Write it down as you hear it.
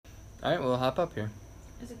Alright, we'll hop up here.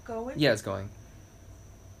 Is it going? Yeah, it's going.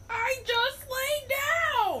 I just laid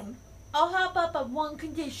down! I'll hop up on one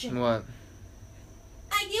condition. What?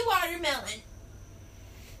 I get watermelon.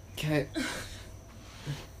 Okay.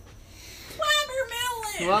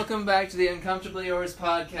 Watermelon! Welcome back to the Uncomfortably Yours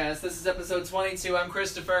podcast. This is episode 22. I'm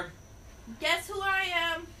Christopher. Guess who I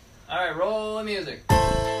am? Alright, roll the music.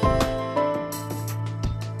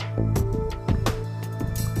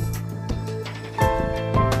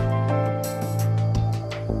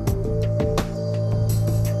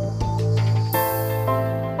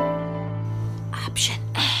 Option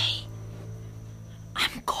A,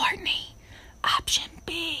 I'm Courtney. Option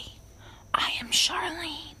B, I am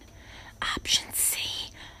Charlene. Option C,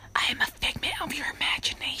 I am a figment of your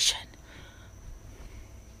imagination.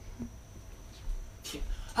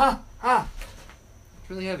 Ha! Ha! It's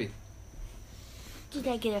really heavy. Did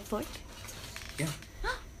I get a fork? Yeah.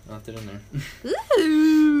 Left it in there.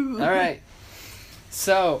 Ooh! Alright.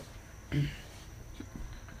 So.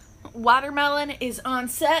 Watermelon is on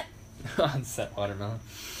set. On set watermelon.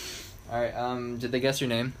 Alright, did they guess your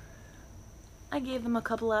name? I gave them a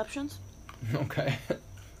couple options. Okay.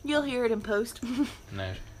 You'll hear it in post.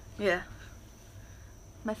 Nice. Yeah.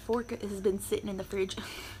 My fork has been sitting in the fridge.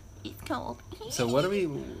 It's cold. So what are we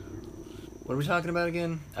talking about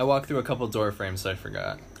again? I walked through a couple door frames, so I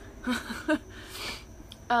forgot.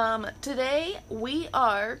 Today we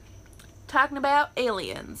are talking about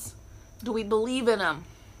aliens. Do we believe in them?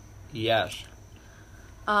 Yes.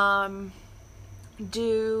 What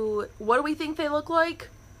do we think they look like?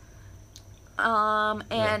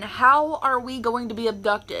 And how are we going to be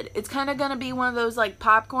abducted? It's kind of going to be one of those, like,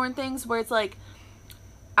 popcorn things where it's like,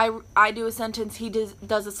 I do a sentence, he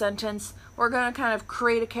does a sentence. We're going to kind of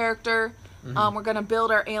create a character. Mm-hmm. We're going to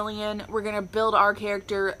build our alien. We're going to build our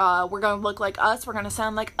character. We're going to look like us. We're going to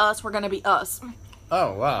sound like us. We're going to be us.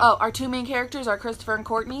 Oh, wow. Oh, our two main characters are Christopher and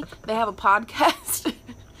Courtney. They have a podcast.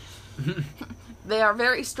 They are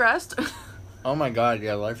very stressed. Oh my god,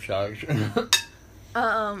 yeah, life shocks.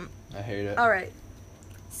 I hate it. Alright.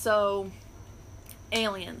 So,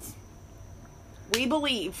 aliens. We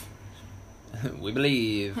believe. We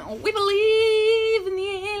believe. We believe in the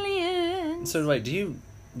aliens. So wait, do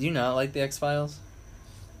you not like the X-Files?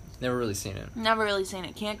 Never really seen it. Never really seen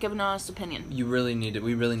it. Can't give an honest opinion. We really need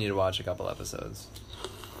to watch a couple episodes.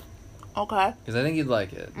 Okay. Because I think you'd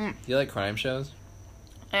like it. Mm. Do you like crime shows?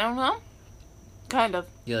 I don't know. Kind of.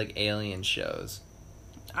 You like alien shows?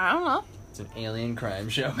 I don't know. It's an alien crime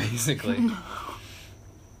show, basically.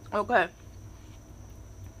 Okay.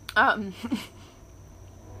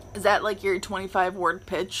 Is that like your 25-word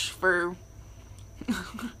pitch for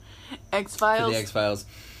X-Files? For the X-Files.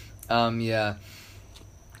 Yeah.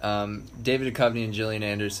 David Duchovny and Gillian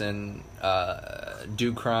Anderson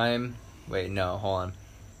do crime. Wait, no, hold on.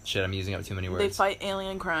 Shit, I'm using up too many words. They fight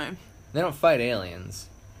alien crime. They don't fight aliens.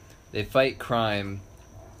 They fight crime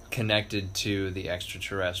connected to the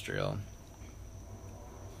extraterrestrial.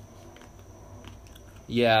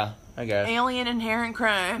 Yeah, I guess. Alien inherent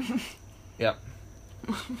crime. Yep.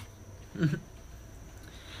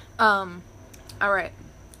 Alright.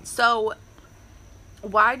 So,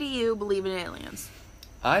 why do you believe in aliens?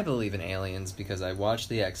 I believe in aliens because I watch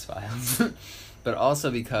the X-Files. But also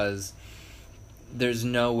because there's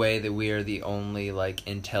no way that we are the only, like,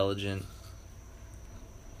 intelligent...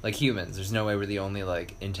 Like humans. There's no way we're the only,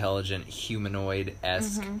 like, intelligent,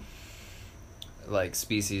 humanoid-esque, like,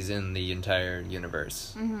 species in the entire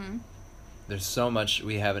universe. Mm-hmm. There's so much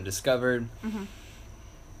we haven't discovered. Mm-hmm.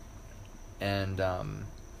 And,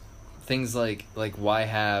 things like, why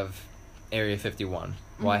have Area 51?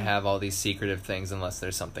 Why have all these secretive things unless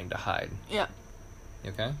there's something to hide? Yeah.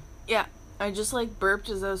 You okay? Yeah. I just, like, burped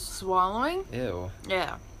as I was swallowing. Ew.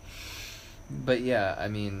 Yeah. But, yeah, I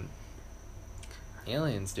mean...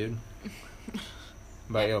 aliens, dude.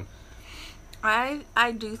 About you?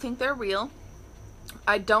 I do think they're real.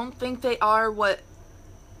 I don't think they are what,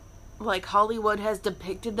 like, Hollywood has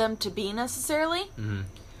depicted them to be necessarily. Mm-hmm.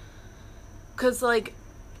 'Cause, like,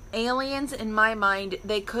 aliens, in my mind,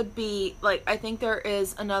 they could be, like, I think there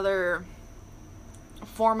is another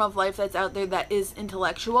form of life that's out there that is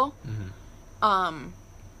intellectual. Mm-hmm.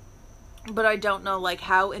 But I don't know, like,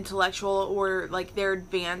 how intellectual or, like, their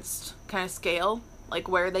advanced kind of scale, like,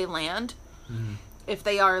 where they land. Mm-hmm. If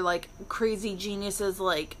they are, like, crazy geniuses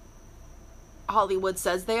like Hollywood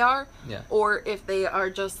says they are. Yeah. Or if they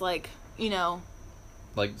are just, like, you know...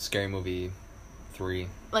 Like Scary Movie 3.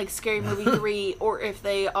 Like Scary Movie 3. Or if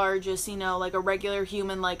they are just, you know, like a regular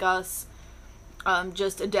human like us.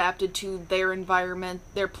 Just adapted to their environment,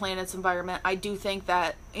 their planet's environment. I do think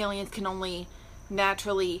that aliens can only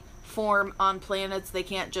naturally form on planets. They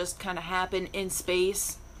can't just kind of happen in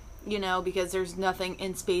space, because there's nothing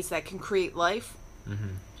in space that can create life.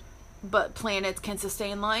 Mm-hmm. But planets can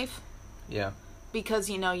sustain life. Yeah. Because,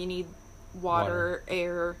 you need water,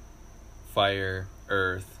 air. Fire,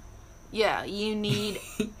 earth. Yeah, you need...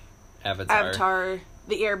 Avatar,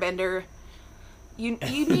 the airbender. You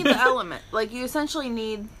need the element. Like, you essentially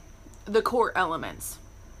need the core elements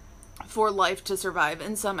for life to survive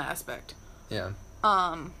in some aspect. Yeah.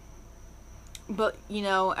 But,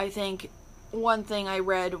 I think one thing I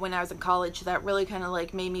read when I was in college that really kind of,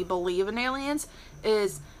 like, made me believe in aliens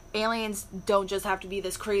is aliens don't just have to be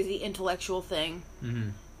this crazy intellectual thing. Mm-hmm.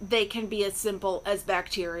 They can be as simple as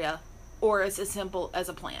bacteria or as simple as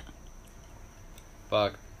a plant.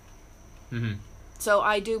 Fuck. Mm-hmm. So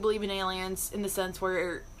I do believe in aliens in the sense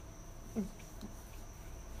where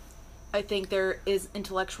I think there is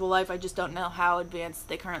intellectual life. I just don't know how advanced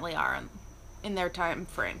they currently are in their time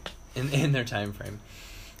frame. In their time frame.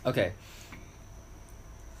 Okay.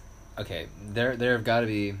 There have got to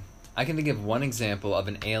be... I can think of one example of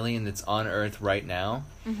an alien that's on Earth right now.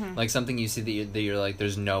 Mm-hmm. Like something you see that you're like,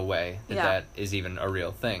 there's no way that is even a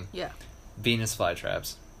real thing. Yeah. Venus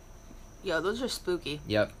flytraps. Yo, those are spooky.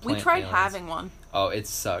 Yep. We tried having one. Oh, it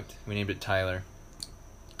sucked. We named it Tyler.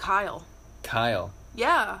 Kyle.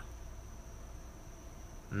 Yeah.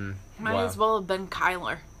 Might as well have been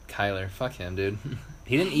Kyler. Fuck him, dude.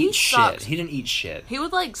 He didn't eat sucked. shit. He didn't eat shit. He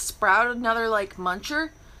would, like, sprout another, like,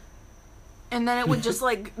 muncher, and then it would just,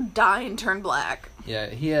 like, die and turn black. Yeah,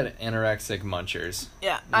 he had anorexic munchers.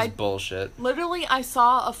 Yeah. It was bullshit. Literally, I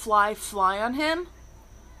saw a fly on him,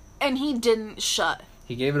 and he didn't shut.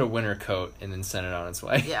 He gave it a winter coat and then sent it on its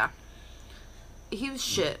way. Yeah. He was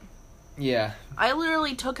shit. Yeah. I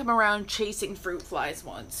literally took him around chasing fruit flies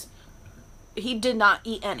once. He did not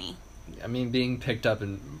eat any. I mean, being picked up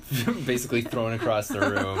and basically thrown across the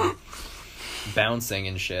room, bouncing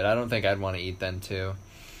and shit. I don't think I'd want to eat them too.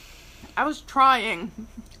 I was trying.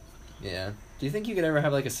 Yeah. Do you think you could ever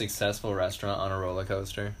have like a successful restaurant on a roller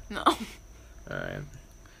coaster? No. Alright.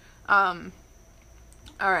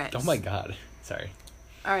 Alright. Oh my god. Sorry.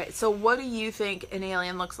 Alright, so what do you think an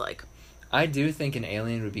alien looks like? I do think an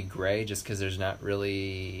alien would be gray just because there's not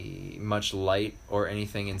really much light or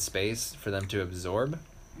anything in space for them to absorb.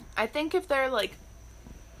 I think if they're like,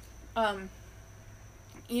 the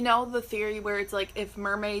theory where it's like if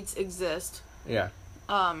mermaids exist, yeah,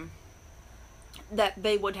 that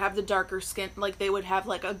they would have the darker skin, like they would have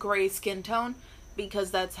like a gray skin tone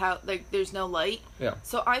because that's how, like, there's no light. Yeah.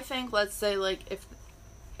 So I think, let's say, like, if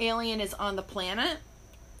alien is on the planet,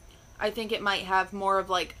 I think it might have more of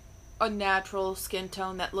like a natural skin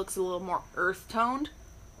tone that looks a little more earth toned.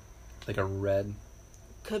 Like a red.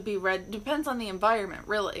 Could be red. Depends on the environment,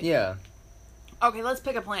 really. Yeah. Okay, let's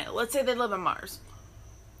pick a planet. Let's say they live on Mars.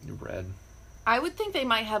 Red. I would think they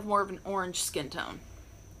might have more of an orange skin tone.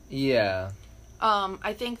 Yeah.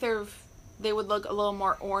 I think they would look a little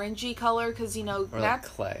more orangey color because, or like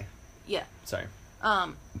clay. Yeah. Sorry.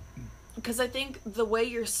 Because I think the way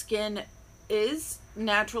your skin is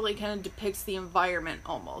naturally kind of depicts the environment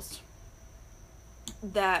almost.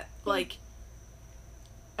 That, like,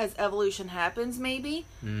 as evolution happens, maybe,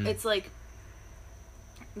 it's like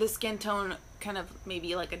the skin tone kind of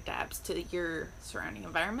maybe like adapts to your surrounding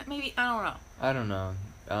environment, maybe? I don't know.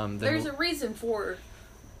 There's a reason for,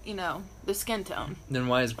 the skin tone. Then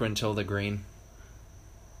why is Gruntilda green?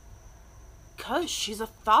 'Cause she's a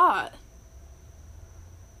thought.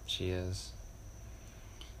 She is.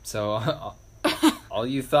 So, all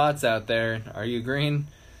you thoughts out there, are you green?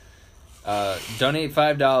 Donate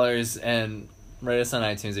 $5 and rate us on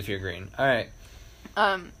iTunes if you're green. Alright.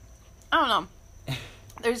 I don't know.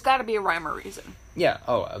 There's gotta be a rhyme or reason. Yeah,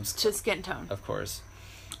 to skin tone. Of course.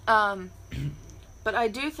 But I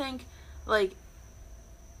do think, like,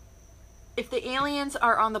 if the aliens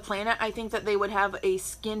are on the planet, I think that they would have a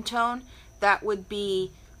skin tone that would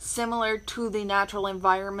be similar to the natural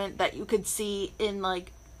environment that you could see in,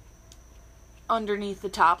 like, underneath the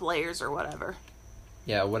top layers or whatever.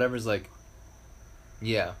 Yeah, whatever's, like...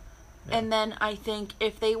 Yeah. And then I think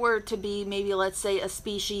if they were to be maybe, let's say, a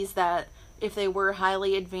species that, if they were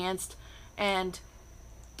highly advanced and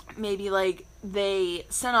maybe, like, they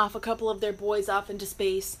sent off a couple of their boys off into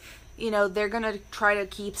space, they're gonna try to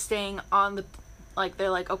keep staying on the... Like, they're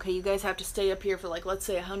like, okay, you guys have to stay up here for, like, let's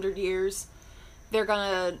say 100 years. They're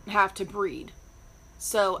gonna have to breed.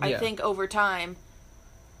 So I think over time,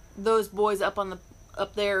 those boys up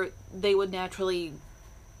there, they would naturally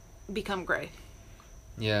become gray.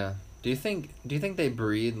 Yeah. Do you think they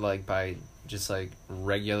breed, like, by just, like,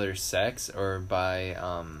 regular sex or by,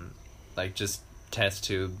 like, just test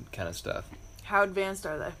tube kind of stuff? How advanced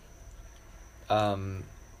are they?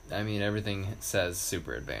 I mean, everything says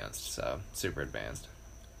super advanced, so super advanced.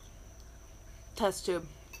 Test tube.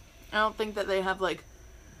 I don't think that they have, like...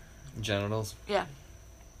 Genitals? Yeah.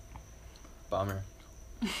 Bummer.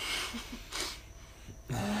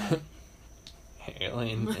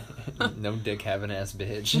 Alien. No dick having ass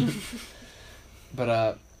bitch.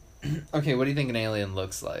 But, okay, what do you think an alien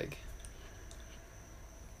looks like?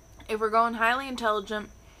 If we're going highly intelligent...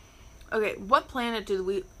 Okay, what planet do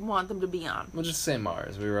we want them to be on? We'll just say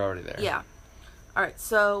Mars. We were already there. Yeah. Alright,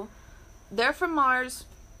 so... They're from Mars.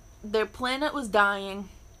 Their planet was dying.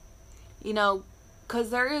 You know, because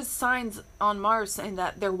there is signs on Mars saying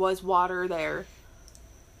that there was water there.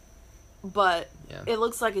 But Yeah. it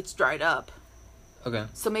looks like it's dried up. Okay.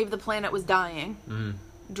 So maybe the planet was dying. Mm.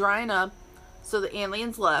 Drying up. So the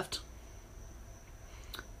aliens left.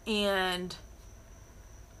 And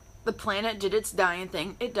the planet did its dying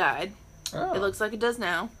thing. It died. Oh. It looks like it does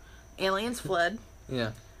now. Aliens fled.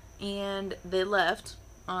 Yeah. And they left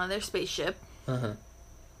on their spaceship. Uh-huh.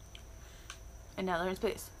 And now they're in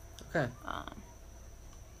space. Okay.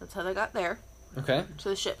 That's how they got there. Okay. To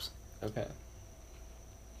the ships. Okay.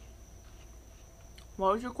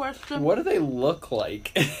 What was your question? What do they look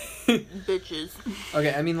like? Bitches.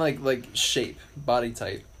 Okay, I mean like shape, body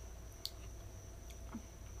type.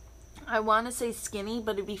 I want to say skinny,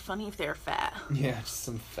 but it'd be funny if they're fat. Yeah, just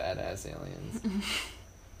some fat ass aliens.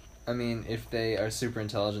 I mean, if they are super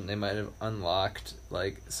intelligent, they might have unlocked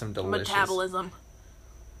like some delicious Metabolism.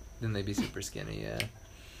 Then they'd be super skinny, yeah.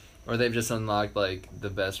 Or they've just unlocked like the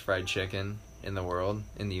best fried chicken in the world,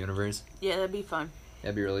 in the universe. Yeah, that'd be fun.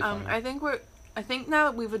 That'd be really fun. I think now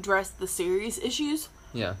that we've addressed the serious issues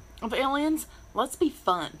Yeah. of aliens, let's be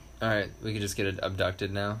fun. Alright, we could just get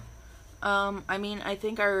abducted now. I mean, I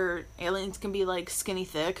think our aliens can be like skinny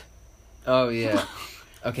thick. Oh, yeah.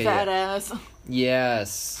 Okay, Fat yeah. ass.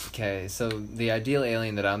 Yes. Okay, so the ideal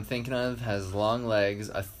alien that I'm thinking of has long legs,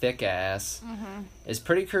 a thick ass, is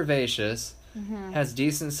pretty curvaceous, has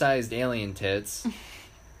decent sized alien tits,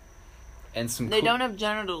 and some They don't have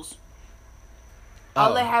genitals.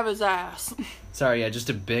 All they have is ass. Sorry, yeah, just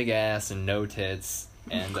a big ass and no tits,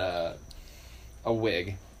 and a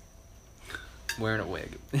wig. Wearing a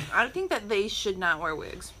wig. I think that they should not wear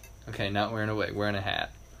wigs. Okay, not wearing a wig, wearing a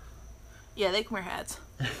hat. Yeah, they can wear hats.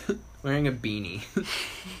 Wearing a beanie.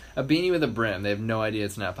 A beanie with a brim. They have no idea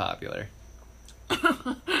it's not popular.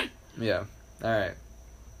 Yeah. Alright.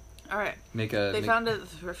 Alright. They found it at the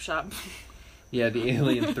thrift shop. Yeah, the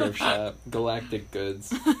alien thrift shop. Galactic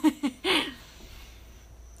Goods.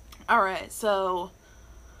 Alright, so...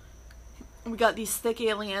 We got these thick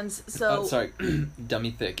aliens, so... Oh, sorry.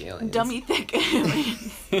 Dummy thick aliens. Dummy thick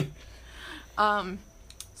aliens.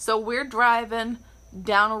 So we're driving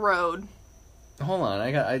down a road. Hold on,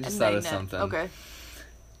 I just thought of something. Okay.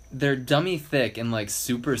 They're dummy thick and like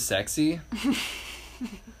super sexy,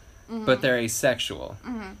 but they're asexual.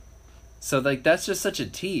 So like that's just such a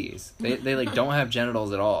tease. They like don't have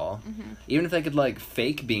genitals at all. Even if they could like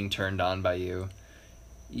fake being turned on by you,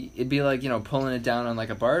 it'd be like, you know, pulling it down on like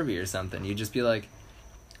a Barbie or something. You'd just be like,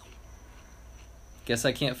 guess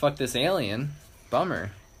I can't fuck this alien. Bummer.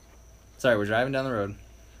 Sorry, we're driving down the road.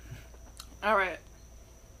 Alright.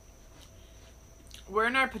 We're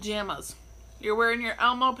in our pajamas. You're wearing your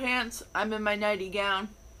Elmo pants. I'm in my nightie gown.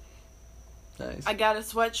 Nice. I got a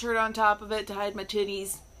sweatshirt on top of it to hide my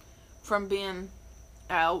titties from being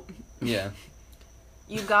out. Yeah.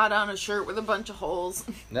 You got on a shirt with a bunch of holes.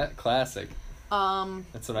 That classic.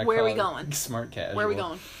 That's what I where call are we going? Smart casual. Where are we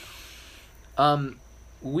going?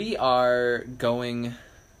 We are going...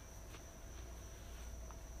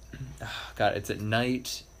 God, it's at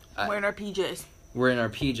night. We're in our PJs. We're in our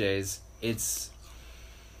PJs.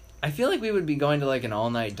 I feel like we would be going to like an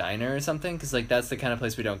all-night diner or something, because like that's the kind of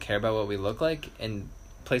place we don't care about what we look like, and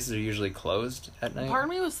places are usually closed at night. Part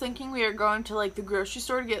of me was thinking we were going to like the grocery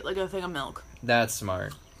store to get like a thing of milk. That's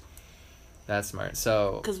smart.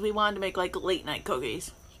 So... Because we wanted to make like late night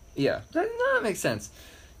cookies. Yeah. That makes sense.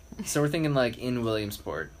 So we're thinking like in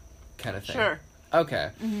Williamsport kind of thing. Sure.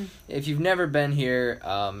 Okay. If you've never been here,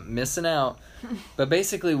 missing out. But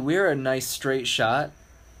basically, we're a nice straight shot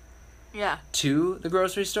Yeah. to the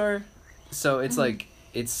grocery store. So it's like,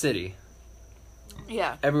 it's city.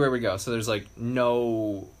 Yeah. Everywhere we go. So there's like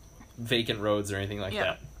no vacant roads or anything like Yeah.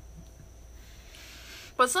 that.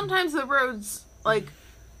 But sometimes the roads, like,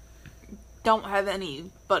 don't have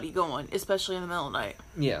anybody going, especially in the middle of the night.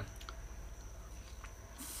 Yeah.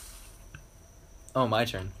 Oh, my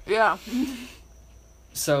turn. Yeah.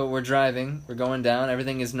 So we're driving, we're going down,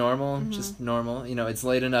 everything is normal, just normal. You know, it's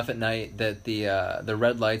late enough at night that the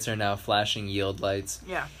red lights are now flashing yield lights.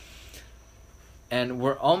 Yeah. And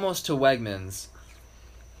we're almost to Wegmans.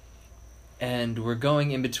 And we're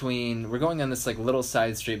going on this like little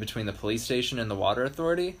side street between the police station and the water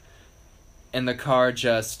authority. And the car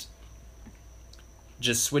just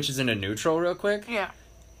switches into neutral real quick. Yeah.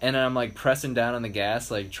 And I'm like pressing down on the gas,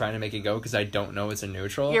 like trying to make it go because I don't know it's in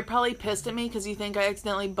neutral. You're probably pissed at me because you think I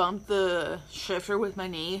accidentally bumped the shifter with my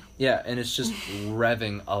knee. Yeah, and it's just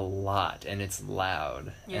revving a lot and it's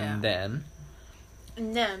loud. Yeah. And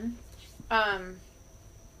then,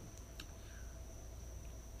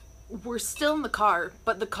 we're still in the car,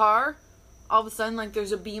 but the car, all of a sudden, like,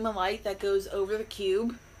 there's a beam of light that goes over the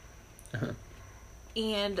cube.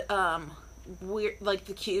 And, we're, like,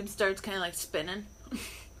 the cube starts kind of, like, spinning.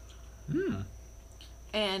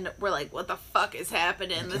 And we're like, what the fuck is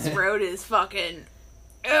happening? This road is fucking...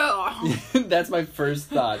 Ew. That's my first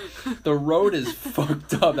thought. The road is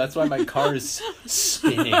fucked up. That's why my car is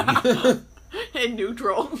spinning. In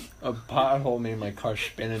neutral. A pothole made my car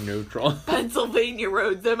spin in neutral. Pennsylvania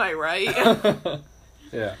roads, am I right?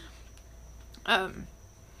 Yeah.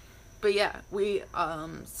 But yeah, we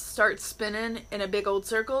start spinning in a big old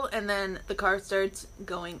circle, and then the car starts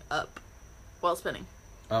going up while spinning.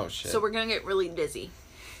 Oh shit. So we're gonna get really dizzy.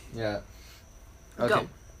 Yeah. Okay. Go.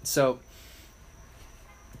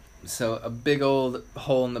 So a big old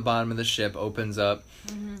hole in the bottom of the ship opens up,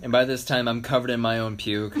 and by this time I'm covered in my own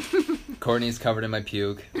puke. Courtney's covered in my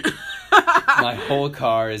puke. My whole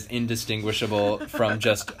car is indistinguishable from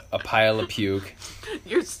just a pile of puke.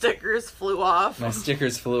 Your stickers flew off. My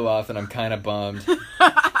stickers flew off, and I'm kind of bummed.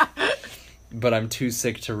 But I'm too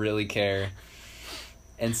sick to really care.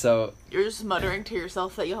 And so... You're just muttering to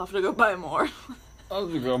yourself that you'll have to go buy more. I'll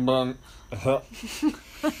go bum.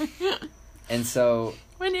 And so...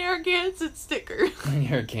 My Narragansett sticker. My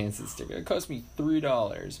Narragansett sticker. It cost me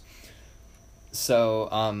 $3.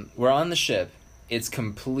 So, we're on the ship. It's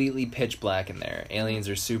completely pitch black in there. Aliens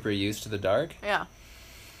are super used to the dark. Yeah.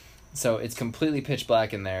 So, it's completely pitch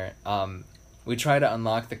black in there. We try to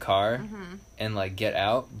unlock the car and, like, get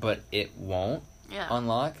out, but it won't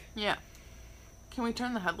unlock. Yeah. Can we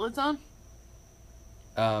turn the headlights on?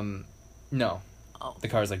 No. Oh. The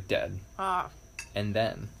car's, like, dead. Ah. And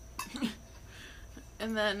then...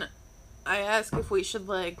 And then I ask if we should,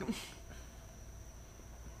 like,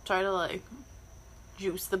 try to, like,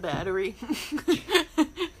 juice the battery.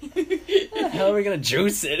 How are we gonna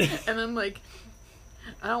juice it? And I'm like,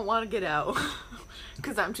 I don't want to get out.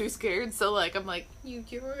 Because I'm too scared. So, like, I'm like, you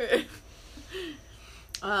do it.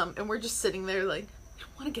 And we're just sitting there, like, we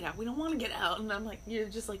don't want to get out. We don't want to get out. And I'm like, you're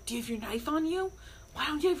just like, do you have your knife on you? Why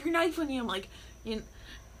don't you have your knife on you? I'm like,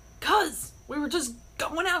 cuz we were just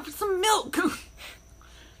going out for some milk.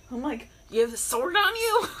 I'm like, you have the sword on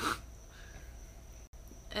you?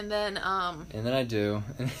 And then I do.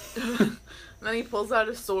 And then he pulls out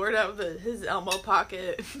a sword out of his elbow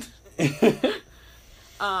pocket.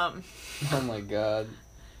 Oh my god.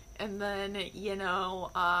 And then,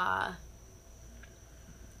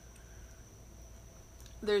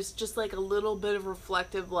 there's just like a little bit of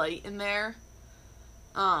reflective light in there.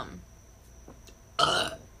 Uh-oh.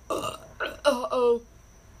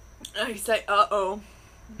 I say, uh-oh.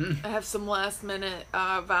 I have some last minute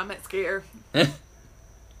vomit scare.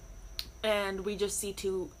 And we just see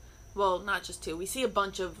not just two, we see a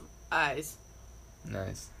bunch of eyes.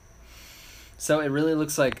 Nice. So it really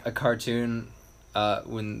looks like a cartoon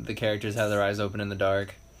when the characters have their eyes open in the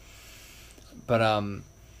dark. But,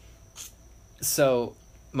 so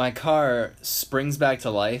my car springs back to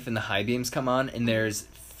life and the high beams come on and there's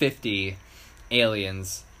 50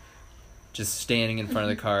 aliens just standing in front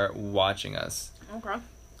of the car watching us. Okay.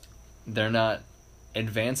 They're not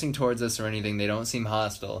advancing towards us or anything. They don't seem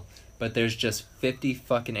hostile. But there's just 50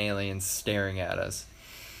 fucking aliens staring at us.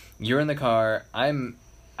 You're in the car. I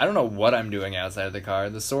don't know what I'm doing outside of the car.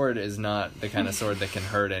 The sword is not the kind of sword that can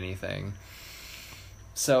hurt anything.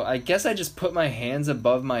 So I guess I just put my hands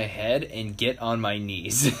above my head and get on my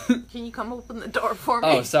knees. Can you come open the door for me?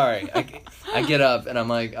 Oh, sorry. I get up and I'm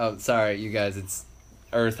like, oh, sorry, you guys, it's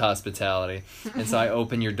Earth hospitality. And so I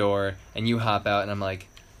open your door and you hop out and I'm like...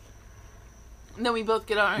 And then we both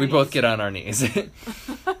get on our knees. We both get on our knees.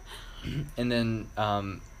 And then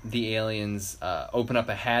the aliens open up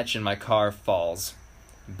a hatch and my car falls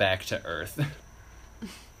back to Earth.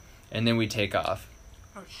 And then we take off.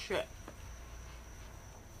 Oh, shit.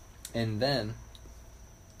 And then...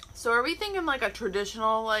 So are we thinking like a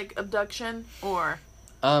traditional, like, abduction, or...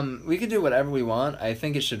 we could do whatever we want. I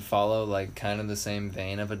think it should follow, like, kind of the same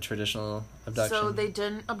vein of a traditional abduction. So they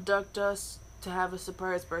didn't abduct us to have a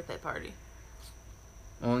surprise birthday party?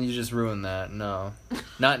 Well, you just ruined that. No.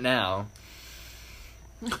 Not now.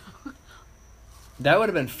 That would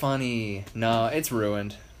have been funny. No, it's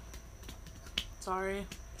ruined. Sorry.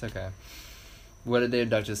 It's okay. What did they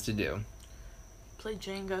abduct us to do? Play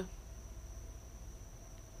Jenga.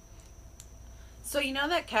 So you know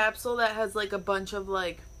that capsule that has like a bunch of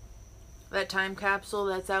like that time capsule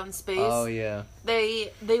that's out in space? Oh yeah.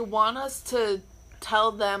 They want us to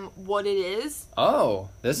tell them what it is. Oh,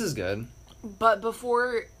 this is good. But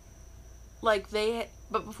before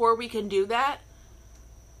we can do that,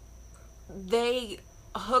 they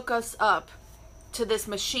hook us up to this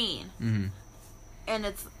machine. Mm-hmm. And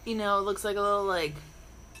it's, it looks like a little like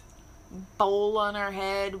bowl on our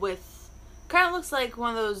head with, kind of looks like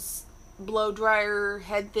one of those blow dryer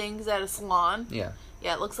head things at a salon. Yeah.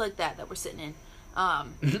 Yeah, it looks like that we're sitting in.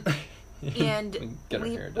 And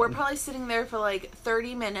we're probably sitting there for like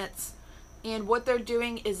 30 minutes. And what they're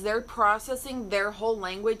doing is they're processing their whole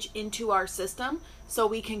language into our system so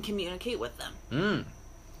we can communicate with them.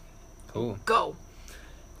 Cool. Go.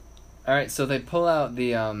 Alright, so they pull out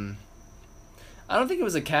the, I don't think it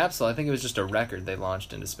was a capsule. I think it was just a record they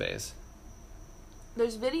launched into space.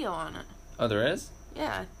 There's video on it. Oh, there is?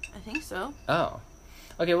 Yeah, I think so. Oh.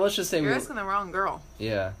 Okay, well, let's just say You're asking the wrong girl.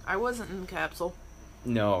 Yeah. I wasn't in the capsule.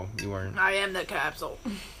 No, you weren't. I am the capsule.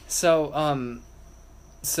 So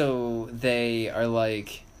they are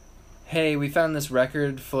like, hey, we found this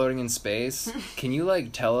record floating in space. Can you,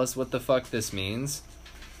 like, tell us what the fuck this means?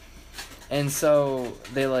 And so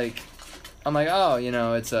they, like, I'm like, oh,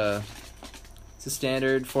 it's a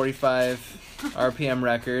standard 45 RPM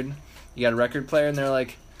record. You got a record player? And they're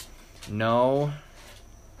like, no.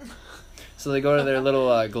 So they go to their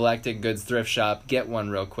little Galactic Goods thrift shop, get one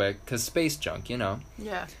real quick, because space junk,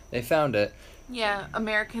 Yeah. They found it. Yeah,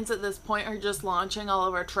 Americans at this point are just launching all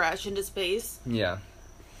of our trash into space. Yeah.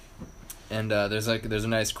 And there's a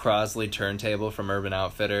nice Crosley turntable from Urban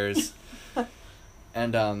Outfitters.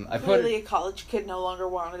 And I put Clearly a college kid no longer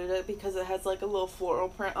wanted it because it has like a little floral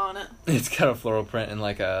print on it. It's got a floral print and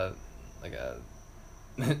like a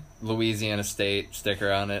Louisiana State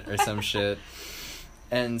sticker on it or some shit.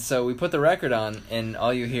 And so we put the record on, and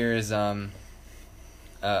all you hear is My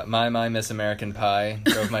Miss American Pie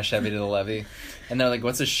drove my Chevy to the levee. And they're like,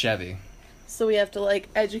 what's a Chevy? So we have to like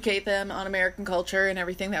educate them on American culture and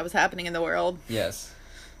everything that was happening in the world. Yes.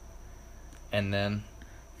 And then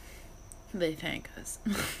they thank us.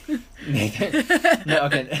 No,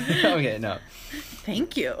 okay, no.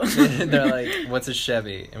 Thank you. They're like, what's a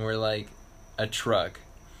Chevy? And we're like, a truck.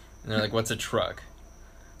 And they're like, what's a truck?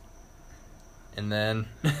 And then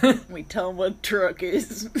we tell them what truck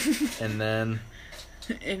is. And then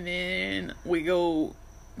we go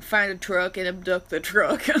find a truck and abduct the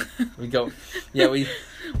truck.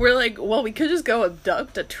 We're like, well, we could just go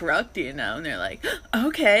abduct a truck, and they're like,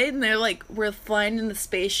 okay. And they're like, we're flying in the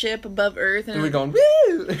spaceship above Earth, and we're going,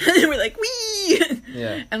 woo! And we're like, wee!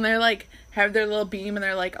 Yeah. And they're like, have their little beam, and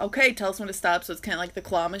they're like, okay, tell us when to stop. So it's kind of like the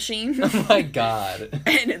claw machine. Oh my god.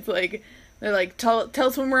 And it's like, they're like, tell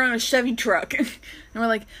us when we're on a Chevy truck. And we're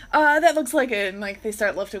like, that looks like it. And like, they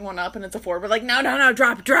start lifting one up, and it's a Ford. We're like, no,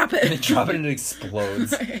 drop it. And they drop it and it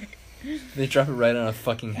explodes. They drop it right on a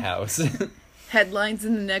fucking house. Headlines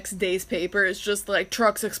in the next day's paper is just like,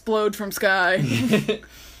 trucks explode from sky.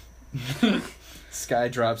 Sky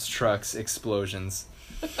drops trucks, explosions.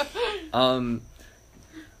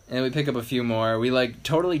 And we pick up a few more. We, like,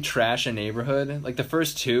 totally trash a neighborhood. Like, the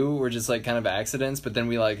first two were just, like, kind of accidents, but then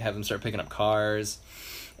we, like, have them start picking up cars.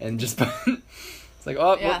 And just... it's like,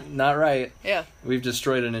 oh, yeah. Well, not right. Yeah. We've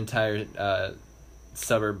destroyed an entire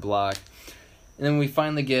suburb block. And then we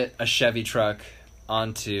finally get a Chevy truck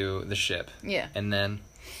onto the ship. Yeah. And then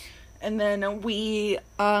we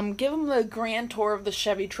give them the grand tour of the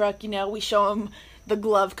Chevy truck. We show them the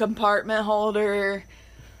glove compartment holder,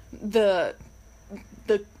 the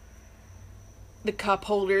cup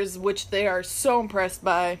holders, which they are so impressed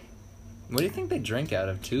by. What do you think they drink out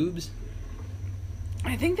of? Tubes?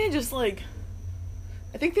 I think they just I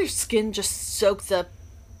think their skin just soaks up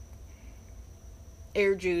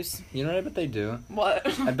air juice. You know what I bet they do?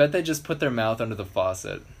 What? I bet they just put their mouth under the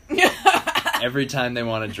faucet. Every time they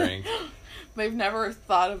want to drink. They've never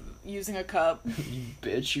thought of using a cup. You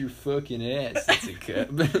bet your fucking ass it's a cup.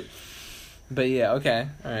 But yeah, okay.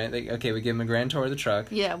 Alright. We give them a grand tour of the truck.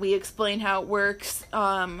 Yeah, we explain how it works.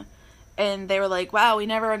 And they were like, wow, we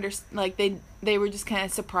never understood. Like, they were just kind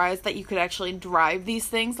of surprised that you could actually drive these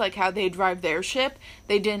things, like how they drive their ship.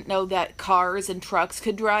 They didn't know that cars and trucks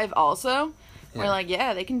could drive also. Yeah. We're like,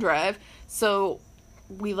 yeah, they can drive. So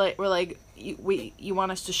we're like, you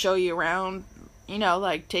want us to show you around,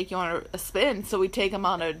 like take you on a spin. So we take them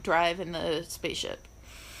on a drive in the spaceship.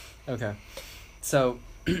 Okay. So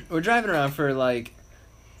we're driving around for like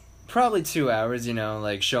probably 2 hours, you know,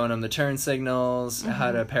 like showing them the turn signals,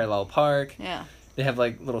 how to parallel park. Yeah. They have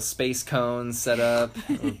like little space cones set up,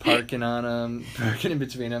 or parking on them, parking in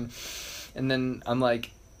between them. And then I'm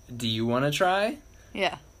like, do you want to try?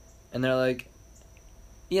 Yeah. And they're like,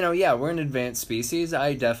 you know, yeah, we're an advanced species.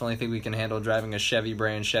 I definitely think we can handle driving a Chevy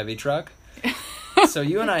brand Chevy truck. So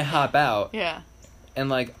you and I hop out. Yeah. And,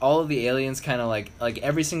 like, all of the aliens kind of, like,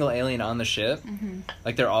 every single alien on the ship,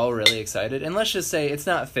 like, they're all really excited. And let's just say it's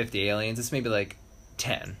not 50 aliens. It's maybe, like,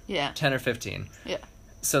 10. Yeah. 10 or 15. Yeah.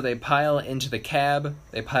 So they pile into the cab.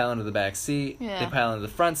 They pile into the back seat. Yeah. They pile into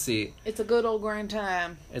the front seat. It's a good old grand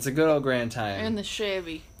time. It's a good old grand time. In the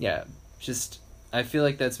Chevy. Yeah. Just, I feel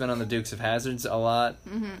like that's been on the Dukes of Hazzards a lot.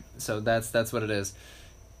 So that's what it is.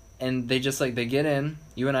 And they just, like, they get in.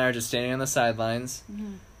 You and I are just standing on the sidelines.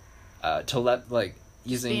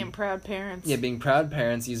 Using being proud parents. Yeah, being proud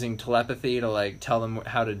parents, using telepathy to, like, tell them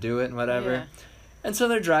how to do it and whatever. Yeah. And so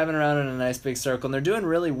they're driving around in a nice big circle, and they're doing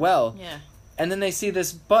really well. Yeah. And then they see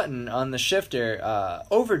this button on the shifter,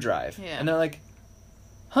 overdrive. Yeah. And they're like,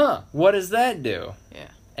 huh, what does that do? Yeah.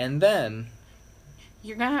 And then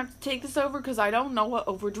You're gonna have to take this over because I don't know what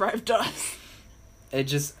overdrive does. it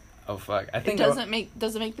just, oh fuck. I think Does it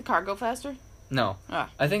make the car go faster? No. Ah.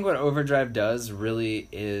 I think what overdrive does really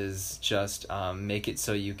is just make it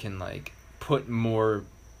so you can, like, put more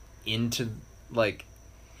into, like...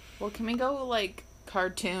 Well, can we go, like,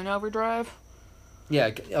 cartoon overdrive?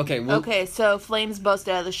 Yeah, okay. Okay, so flames bust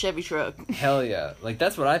out of the Chevy truck. Hell yeah. Like,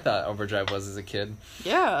 that's what I thought overdrive was as a kid.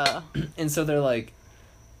 Yeah. And so they're, like,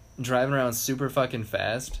 driving around super fucking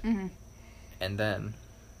fast. And then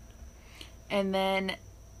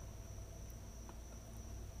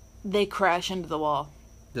they crash into the wall.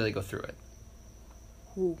 they go through it.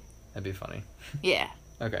 Ooh. That'd be funny. Yeah.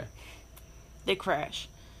 Okay. They crash.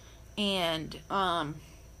 And,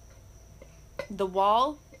 the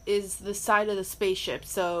wall is the side of the spaceship,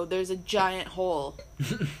 so there's a giant hole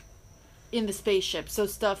in the spaceship.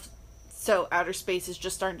 So outer space is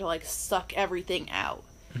just starting to, like, suck everything out.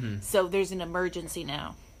 So there's an emergency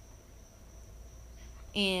now.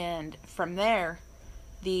 And from there,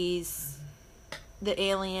 the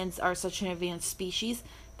aliens are such an advanced species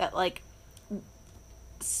that, like,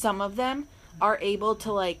 some of them are able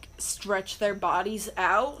to, like, stretch their bodies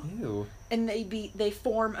out. Ew. And they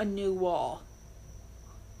form a new wall.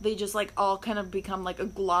 They just, like, all kind of become, like, a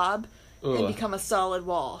glob and become a solid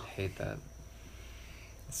wall. I hate that.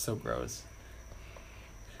 It's so gross.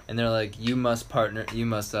 And they're like, you must pilot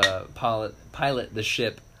the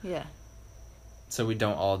ship Yeah. so we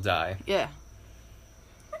don't all die. Yeah.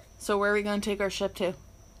 So where are we going to take our ship to?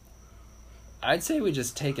 I'd say we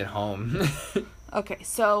just take it home. Okay,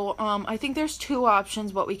 so I think there's two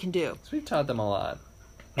options what we can do. So we've taught them a lot.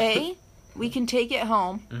 A, we can take it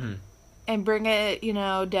home and bring it,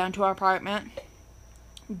 down to our apartment.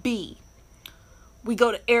 B, we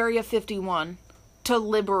go to Area 51 to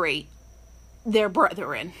liberate their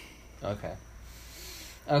brethren. Okay.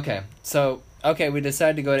 So, we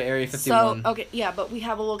decide to go to Area 51. So, but we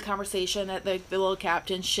have a little conversation at the little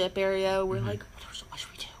captain's ship area. We're like, what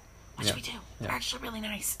should we do? What should we do? They're actually really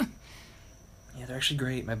nice. Yeah, they're actually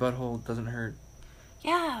great. My butthole doesn't hurt.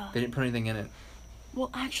 Yeah. They didn't put anything in it. Well,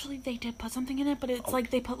 actually, they did put something in it, but it's like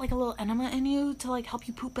they put, like, a little enema in you to, like, help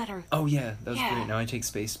you poop better. Oh, yeah. That was great. Now I take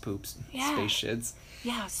space poops. Yeah. Space shits.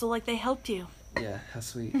 Yeah, so, like, they helped you. Yeah, how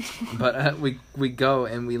sweet. But we go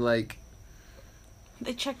and we, like...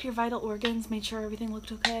 They checked your vital organs, made sure everything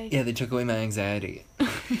looked okay. Yeah, they took away my anxiety.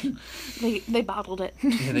 They bottled it.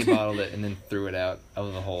 Yeah, they bottled it and then threw it out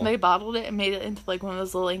of the hole. They bottled it and made it into, like, one of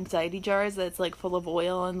those little anxiety jars that's, like, full of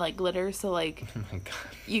oil and, like, glitter, so, like... Oh my god.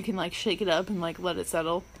 You can, like, shake it up and, like, let it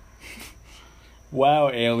settle. Wow,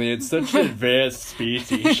 aliens, such an advanced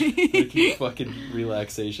species. Like, fucking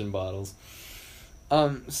relaxation bottles.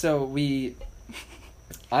 So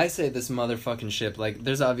I say this motherfucking ship, like,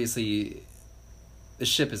 there's obviously... The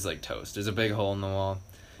ship is like toast. There's a big hole in the wall.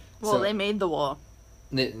 Well, they made the wall.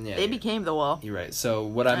 They became the wall. You're right. So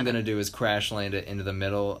what I'm going to do is crash land it into the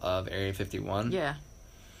middle of Area 51. Yeah.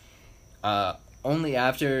 Only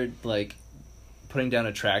after, like, putting down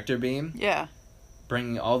a tractor beam. Yeah.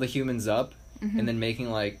 Bringing all the humans up. And then making,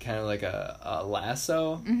 like, kind of like a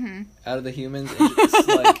lasso out of the humans. And just,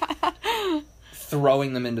 like,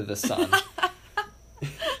 throwing them into the sun.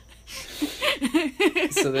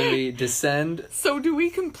 So then we descend. So do we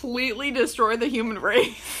completely destroy the human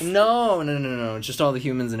race? No. Just all the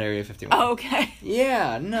humans in Area 51. Oh, okay.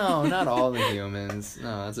 Yeah, no, not all the humans.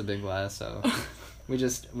 No, that's a big lasso. We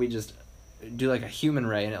just do like a human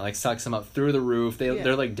ray and it like sucks them up through the roof.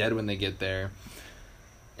 They're like dead when they get there.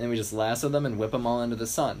 and we just lasso them and whip them all into the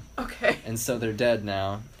sun. Okay. And so they're dead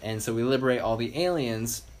now. And so we liberate all the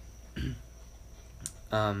aliens.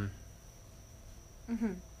 Mm-hmm.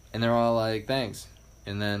 And they're all like, thanks.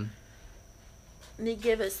 And then... They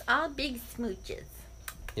give us all big smooches.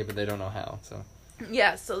 Yeah, but they don't know how, so...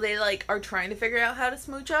 Yeah, so they, like, are trying to figure out how to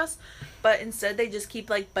smooch us, but instead they just keep,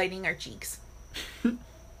 like, biting our cheeks.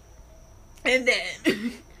 And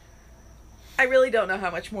then... I really don't know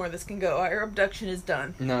how much more this can go. Our abduction is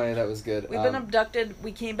done. No, yeah, that was good. We've been abducted.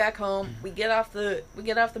 We came back home. We get off the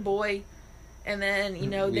boy, and then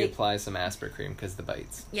we apply some Aspercream because the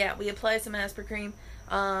bites. Yeah, we apply some Aspercream.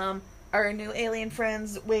 Our new alien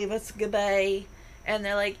friends wave us goodbye, and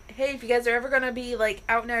they're like, "Hey, if you guys are ever gonna be like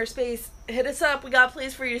out in outer space, hit us up. We got a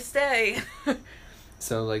place for you to stay."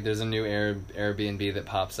 So like, there's a new Airbnb that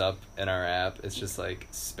pops up in our app. It's just like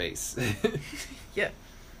space. Yeah.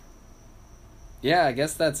 Yeah, I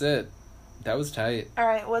guess that's it. That was tight. All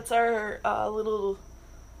right, what's our little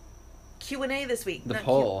Q&A this week? The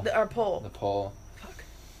poll. Our poll. The poll.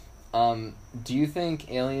 Fuck. Do you think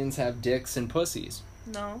aliens have dicks and pussies?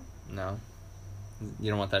 No. No. You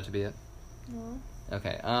don't want that to be it? No.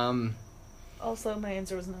 Okay. Also, my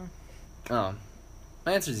answer was no. Oh.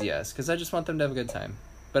 My answer is yes, because I just want them to have a good time.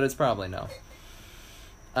 But it's probably no.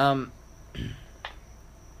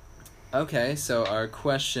 Okay, so our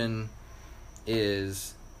question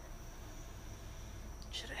is...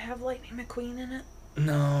 Should it have Lightning McQueen in it?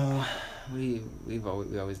 No. We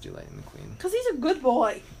always do Lightning McQueen. Because he's a good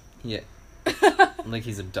boy. Yeah. Like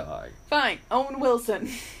he's a dog. Fine. Owen Wilson.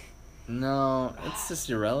 No, it's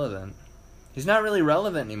just irrelevant. He's not really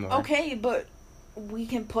relevant anymore. Okay, but we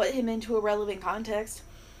can put him into a relevant context.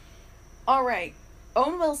 Alright.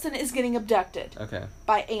 Owen Wilson is getting abducted. Okay.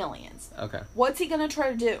 By aliens. Okay. What's he going to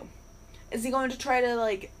try to do? Is he going to try to,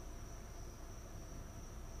 like,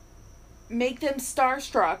 make them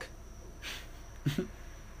starstruck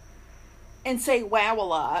and say wow a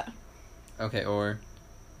lot? Okay, or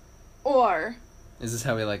is this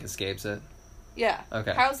how he, like, escapes it? Yeah.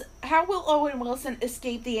 Okay. How will Owen Wilson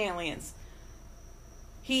escape the aliens?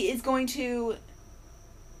 He is going to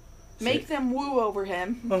make them woo over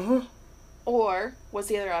him. Uh-huh. Or, what's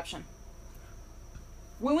the other option?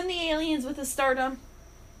 Wooing the aliens with his stardom?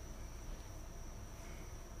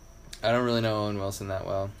 I don't really know Owen Wilson that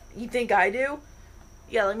well. You think I do?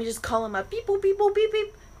 Yeah, let me just call him up. Beep, boop, beep, boop, beep,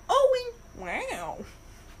 beep. Owen! Wow.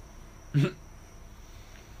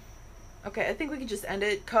 Okay, I think we could just end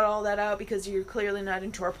it, cut all that out, because you're clearly not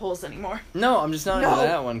into our polls anymore. No, I'm just not into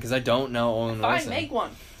that one, because I don't know Owen Wilson. Fine, make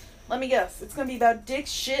one. Let me guess. It's going to be about dick,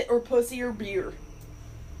 shit, or pussy, or beer.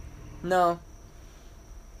 No.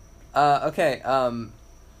 Okay,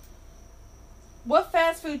 What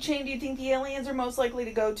fast food chain do you think the aliens are most likely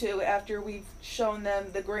to go to after we've shown them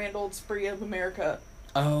the grand old spree of America?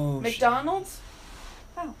 Oh, McDonald's?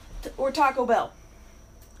 Oh. Or Taco Bell?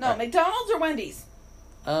 No, McDonald's or Wendy's?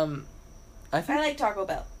 I like Taco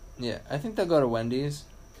Bell. Yeah, I think they'll go to Wendy's.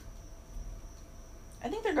 I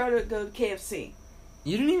think they're going to go to KFC.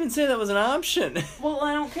 You didn't even say that was an option. Well,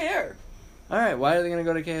 I don't care. Alright, why are they going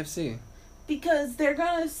to go to KFC? Because they're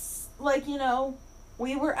going to, like,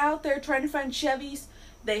 we were out there trying to find Chevys.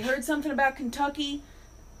 They heard something about Kentucky.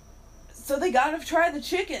 So they got to try the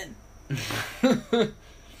chicken.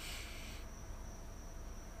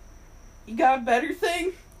 You got a better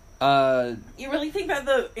thing? You really think that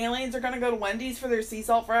the aliens are going to go to Wendy's for their sea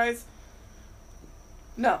salt fries?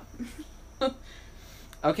 No.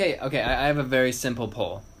 Okay, I have a very simple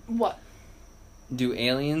poll. What? Do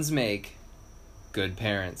aliens make good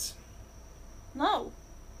parents? No.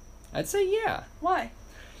 I'd say yeah. Why?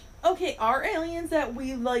 Okay, are aliens that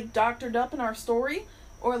we, like, doctored up in our story?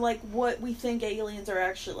 Or, like, what we think aliens are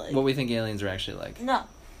actually like? What we think aliens are actually like. No.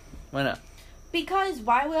 Why not? Because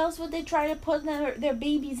why else would they try to put their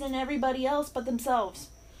babies in everybody else but themselves?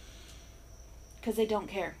 Because they don't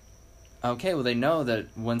care. Okay, well they know that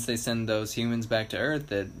once they send those humans back to Earth,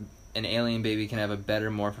 that an alien baby can have a better,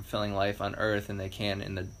 more fulfilling life on Earth than they can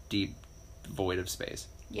in the deep void of space.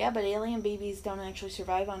 Yeah, but alien babies don't actually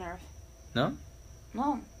survive on Earth. No?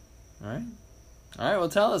 No. Alright, well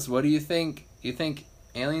tell us, what do you think? You think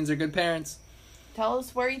aliens are good parents? Tell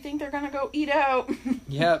us where you think they're gonna go eat out.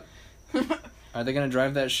 Yep. Are they gonna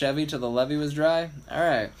drive that Chevy till the levee was dry?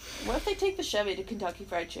 Alright. What if they take the Chevy to Kentucky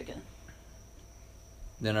Fried Chicken?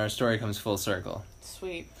 Then our story comes full circle.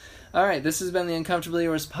 Sweet. Alright, this has been the Uncomfortably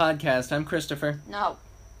Yours podcast. I'm Christopher. No.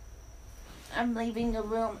 I'm leaving the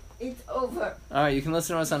room. It's over. Alright, you can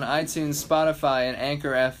listen to us on iTunes, Spotify, and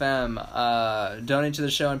Anchor FM. Donate to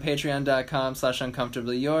the show on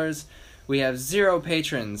patreon.com/uncomfortablyyours. we have 0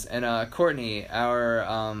 patrons, and Courtney, our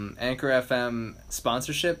Anchor FM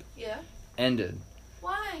sponsorship Yeah. ended.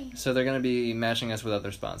 Why? So they're going to be matching us with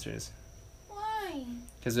other sponsors. Why?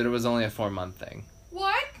 Because it was only a 4-month thing.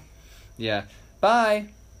 What? Yeah. Bye!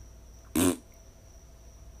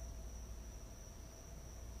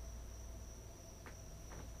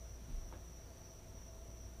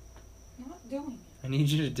 I'm not doing it. I need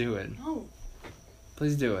you to do it. No.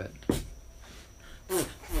 Please do it.